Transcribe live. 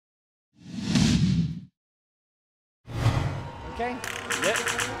Okay. Yep.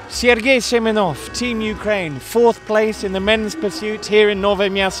 Sergey Semenov, Team Ukraine, 4th place in the men's pursuit here in Nove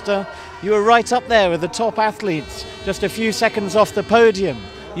Mesto. You were right up there with the top athletes, just a few seconds off the podium.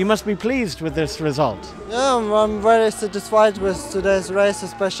 You must be pleased with this result. Yeah, I'm very satisfied with today's race,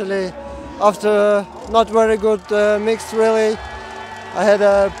 especially after not very good mixed relay. I had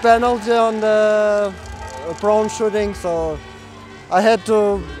a penalty on the prone shooting, so I had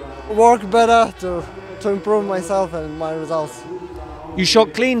to work better to improve myself and my results. You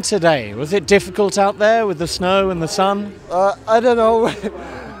shot clean today. Was it difficult out there with the snow and the sun? I don't know.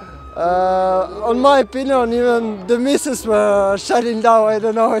 On my opinion, even the misses were shutting down. I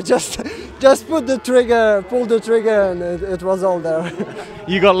don't know. I just pulled the trigger, and it was all there.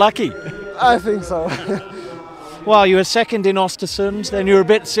 You got lucky. I think so. Well, you were 2nd in Östersund, then you were a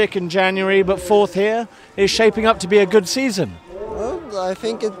bit sick in January, but 4th here is shaping up to be a good season. Well, I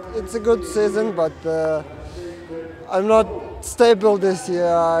think it's a good season, but I'm not stable this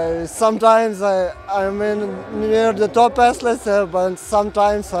year. Sometimes I'm near the top athletes, but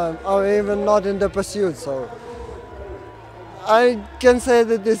sometimes I'm even not in the pursuit. So I can say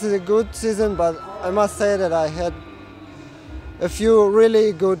that this is a good season, but I must say that I had a few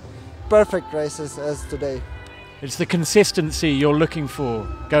really good, perfect races as today. It's the consistency you're looking for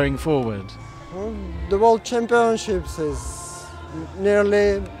going forward. Well, the World Championships is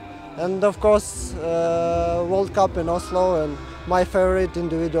nearly, and of course World Cup in Oslo, and my favorite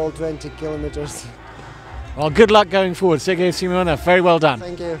individual 20 kilometers. Well, good luck going forward, Sergey Semenov. Very well done.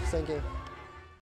 Thank you.